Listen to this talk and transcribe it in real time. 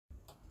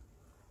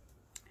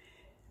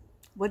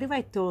What if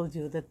I told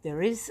you that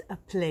there is a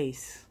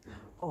place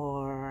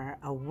or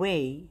a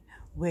way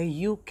where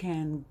you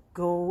can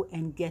go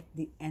and get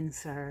the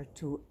answer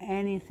to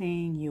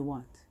anything you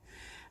want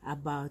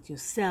about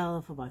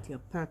yourself, about your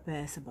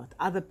purpose, about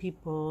other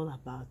people,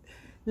 about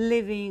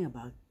living,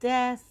 about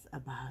death,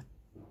 about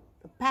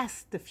the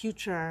past, the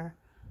future?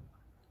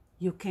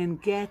 You can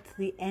get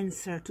the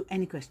answer to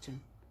any question.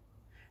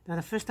 Now,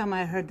 the first time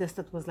I heard this,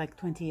 that was like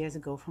 20 years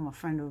ago from a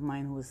friend of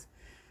mine who was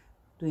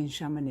doing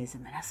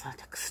shamanism, and I thought,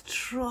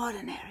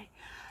 extraordinary.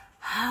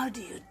 How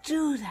do you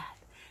do that?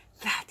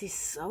 That is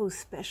so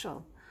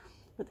special.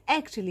 But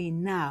actually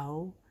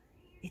now,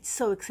 it's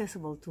so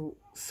accessible to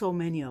so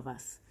many of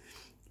us.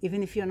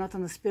 Even if you're not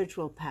on a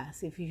spiritual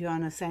path, if you're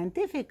on a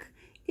scientific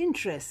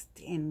interest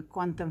in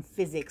quantum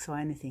physics or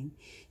anything,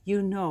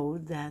 you know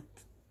that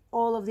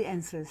all of the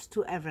answers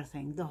to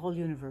everything, the whole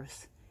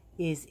universe,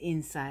 is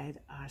inside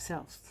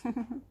ourselves,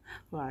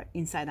 or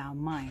inside our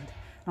mind.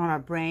 Not our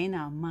brain,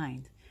 our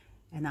mind,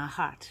 and our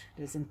heart.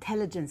 There's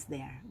intelligence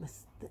there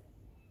with the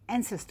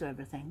answers to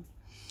everything.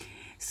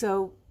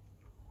 So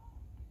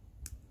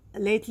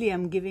lately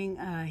I'm giving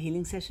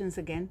healing sessions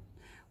again,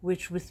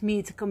 which with me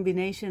it's a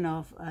combination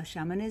of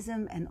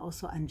shamanism and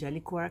also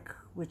angelic work,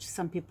 which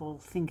some people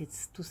think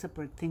it's two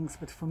separate things,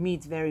 but for me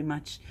it's very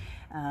much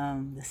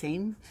the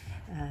same,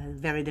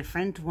 very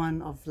different,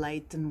 one of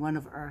light and one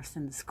of earth,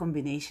 and this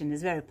combination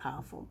is very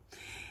powerful.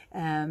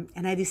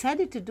 And I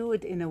decided to do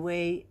it in a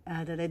way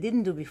that I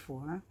didn't do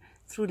before,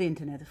 through the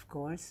internet, of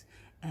course,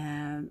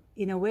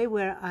 in a way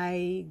where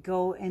I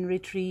go and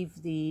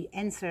retrieve the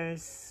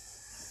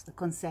answers, the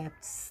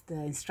concepts,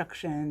 the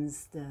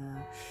instructions,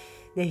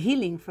 the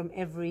healing from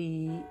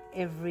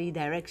every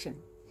direction.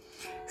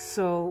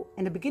 So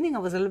in the beginning I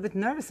was a little bit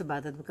nervous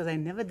about it, because I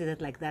never did it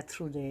like that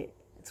through the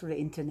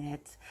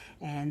internet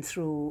and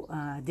through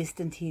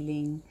distant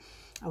healing.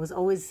 I was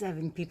always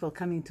having people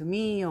coming to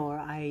me, or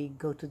I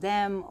go to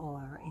them,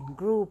 or in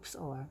groups,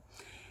 or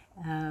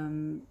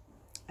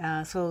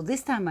so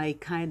this time I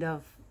kind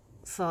of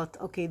thought,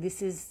 okay,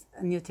 this is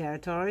a new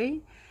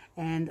territory,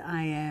 and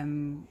I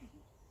am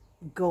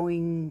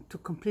going to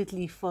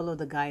completely follow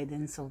the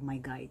guidance of my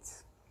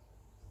guides.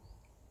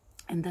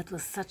 And that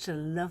was such a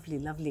lovely,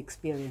 lovely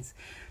experience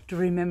to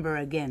remember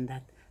again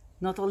that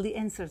not all the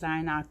answers are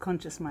in our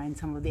conscious mind,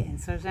 some of the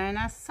answers are in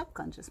our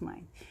subconscious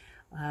mind.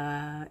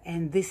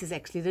 And this is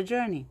actually the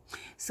journey.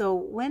 So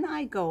when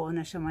I go on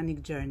a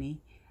shamanic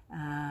journey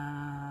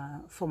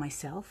for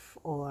myself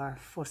or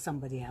for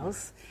somebody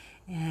else,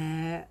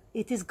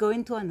 it is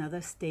going to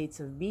another states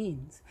of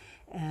beings.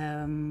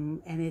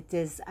 And it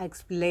is, I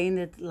explain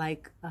it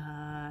like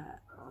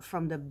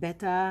from the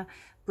beta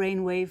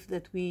brainwave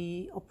that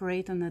we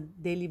operate on a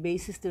daily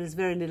basis. There is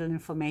very little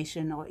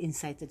information or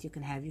insight that you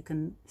can have. You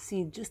can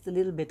see just a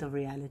little bit of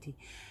reality.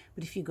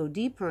 But if you go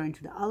deeper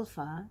into the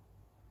alpha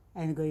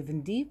and go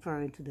even deeper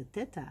into the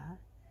theta,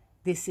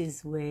 this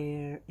is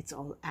where it's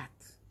all at.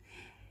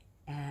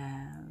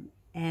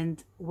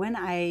 And when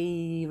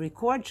I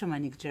record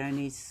shamanic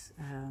journeys,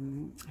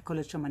 I call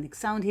it shamanic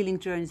sound healing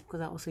journeys,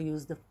 because I also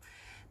use the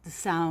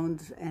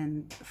sound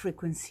and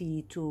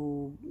frequency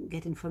to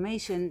get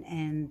information,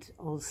 and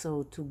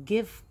also to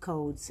give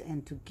codes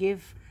and to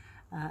give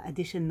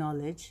additional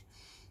knowledge.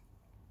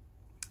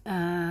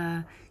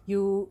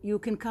 You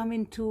can come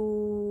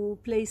into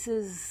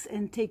places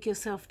and take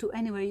yourself to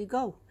anywhere you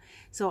go.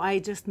 So I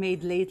just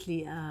made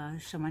lately a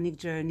shamanic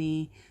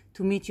journey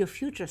to meet your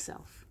future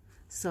self.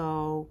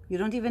 So you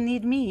don't even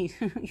need me.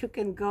 You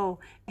can go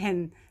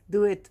and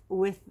do it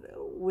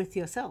with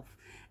yourself.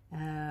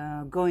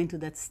 Go into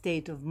that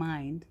state of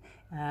mind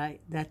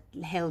that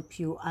help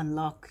you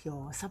unlock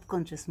your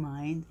subconscious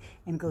mind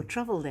and go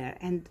travel there.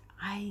 And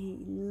I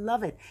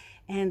love it.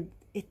 And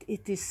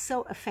it is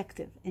so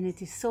effective, and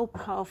it is so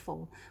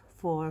powerful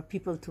for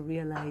people to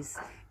realize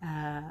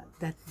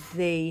that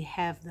they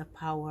have the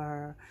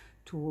power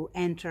to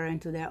enter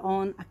into their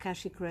own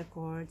Akashic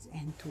records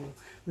and to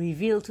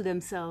reveal to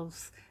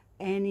themselves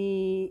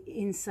any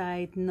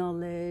inside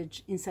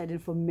knowledge, inside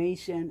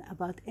information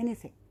about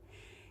anything.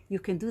 You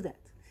can do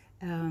that.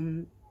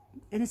 And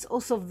it's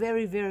also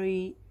very,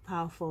 very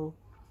powerful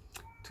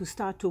to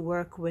start to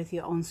work with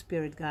your own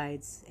spirit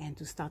guides and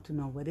to start to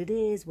know what it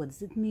is, what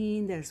does it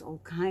mean. There's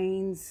all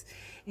kinds,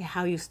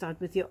 how you start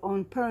with your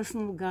own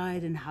personal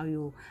guide and how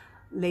you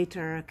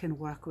later can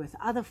work with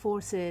other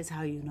forces,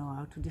 how you know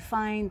how to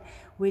define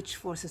which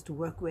forces to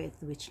work with,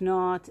 which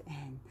not,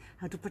 and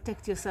how to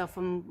protect yourself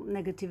from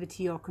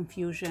negativity or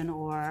confusion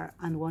or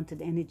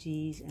unwanted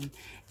energies,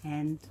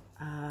 and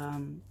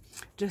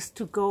just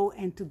to go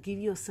and to give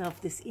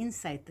yourself this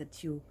insight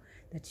that you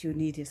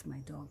need. Is my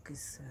dog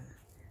is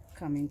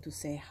coming to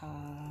say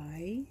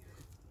hi.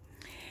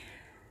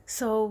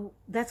 So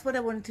that's what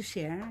I wanted to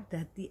share,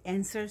 that the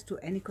answers to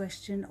any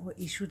question or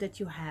issue that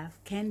you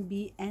have can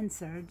be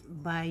answered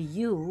by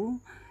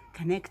you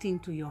connecting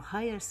to your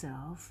higher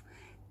self,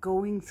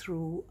 going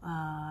through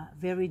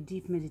very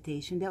deep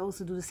meditation. They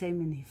also do the same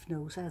in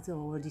hypnosis. They're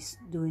already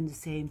doing the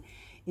same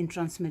in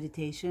trance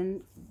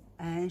meditation.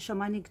 And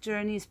shamanic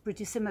journey is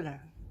pretty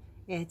similar.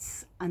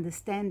 It's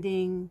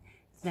understanding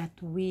that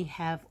we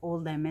have all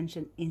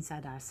dimension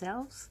inside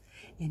ourselves,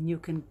 and you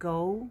can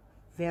go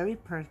very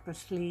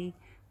purposely,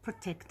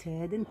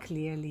 protected and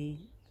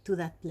clearly to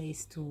that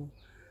place to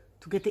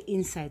get the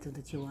insight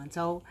that you want.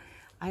 So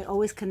I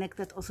always connect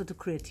that also to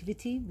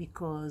creativity,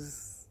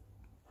 because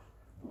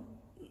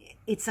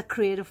it's a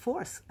creative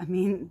force. I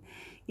mean,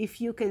 if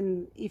you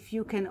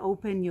can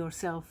open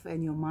yourself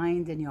and your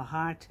mind and your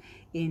heart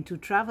into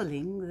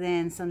traveling,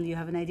 then suddenly you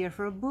have an idea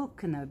for a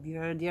book, and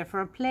an idea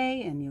for a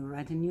play, and you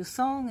write a new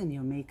song, and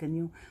you make a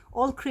new.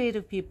 All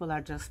creative people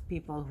are just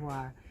people who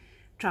are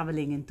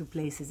traveling into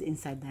places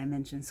inside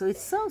dimensions. So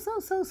it's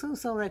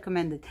so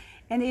recommended.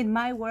 And in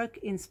my work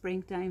in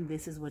springtime,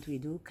 this is what we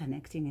do,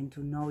 connecting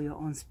into know your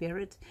own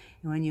spirit.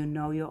 And when you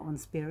know your own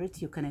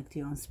spirit, you connect to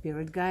your own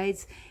spirit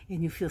guides,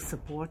 and you feel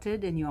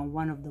supported, and you are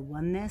one of the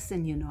oneness,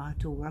 and you know how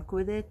to work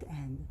with it.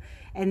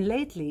 And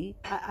lately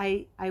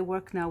I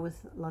work now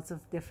with lots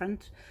of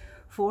different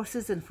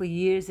forces, and for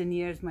years and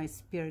years my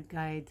spirit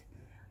guide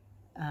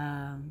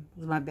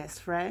was my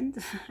best friend.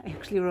 I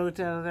actually wrote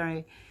a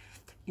very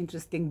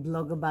interesting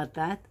blog about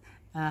that,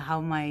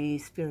 how my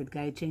spirit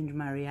guide changed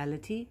my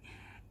reality.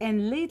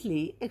 And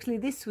lately, actually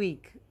this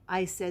week,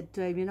 I said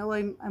to him, you know,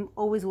 I'm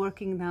always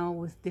working now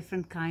with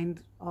different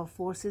kind of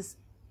forces,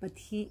 but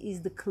he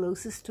is the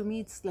closest to me.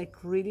 It's like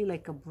really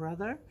like a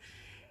brother.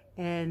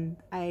 And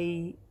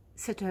I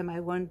said to him,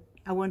 I want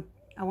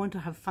to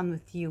have fun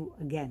with you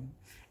again.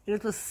 And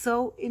it was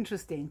so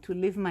interesting to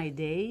live my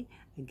day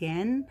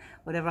again,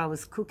 whatever I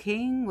was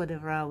cooking,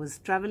 whatever I was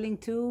traveling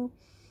to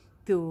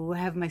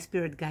have my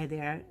spirit guide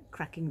there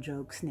cracking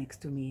jokes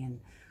next to me and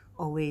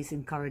always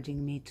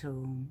encouraging me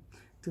to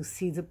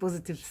see the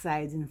positive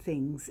sides in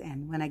things.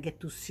 And when I get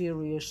too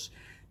serious,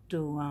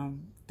 to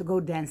go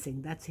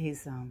dancing. That's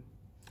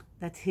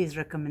his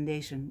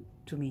recommendation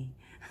to me.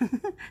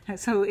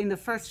 So in the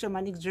first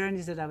shamanic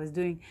journeys that I was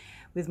doing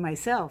with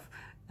myself,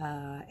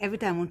 every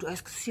time I want to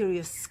ask a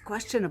serious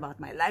question about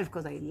my life,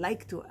 because I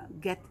like to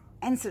get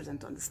answers and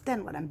to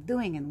understand what I'm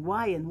doing and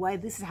why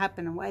this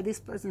happened and why this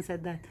person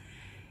said that.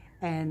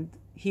 And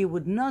he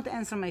would not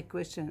answer my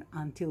question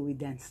until we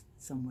danced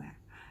somewhere.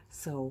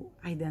 So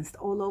I danced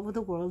all over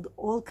the world,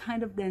 all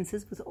kind of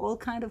dances with all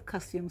kind of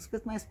costumes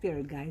with my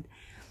spirit guide,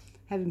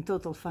 having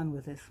total fun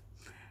with this.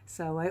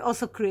 So I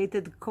also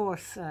created the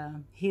course,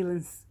 Heal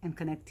and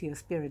Connect to Your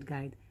Spirit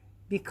Guide,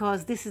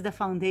 because this is the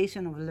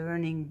foundation of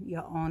learning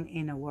your own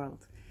inner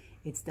world.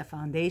 It's the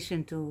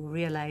foundation to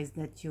realize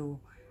that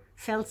you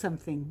felt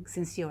something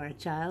since you were a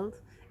child,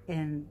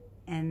 and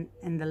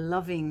the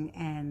loving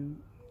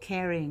and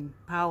caring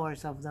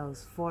powers of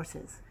those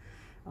forces,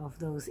 of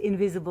those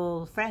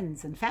invisible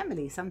friends and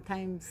family.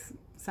 Sometimes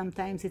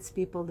it's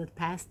people that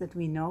passed that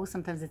we know,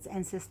 sometimes it's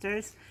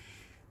ancestors,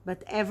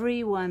 but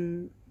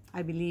everyone,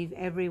 I believe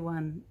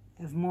everyone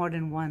have more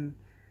than one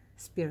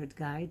spirit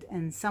guide,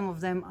 and some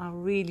of them are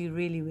really,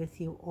 really with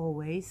you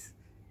always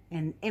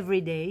and every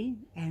day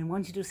and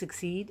want you to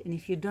succeed. And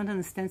if you don't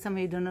understand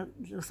something, you don't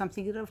know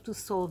something, you don't have to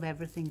solve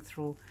everything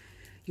through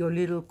your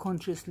little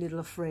conscious, little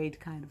afraid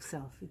kind of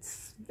self.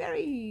 It's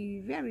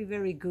very, very,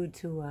 very good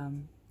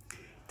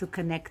to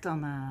connect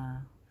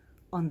on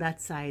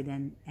that side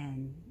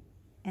and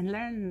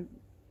learn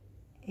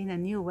in a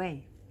new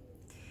way.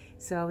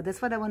 So that's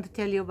what I want to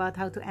tell you about,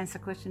 how to answer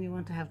questions you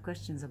want to have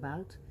questions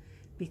about,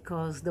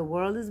 because the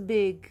world is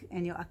big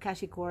and your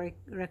Akashic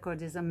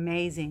record is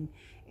amazing,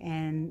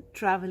 and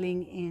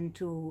traveling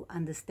into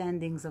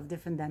understandings of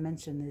different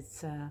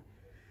dimensions,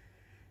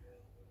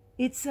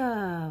 it's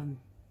a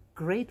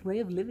great way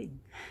of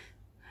living.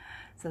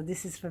 So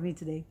this is for me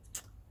today.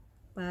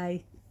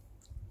 Bye.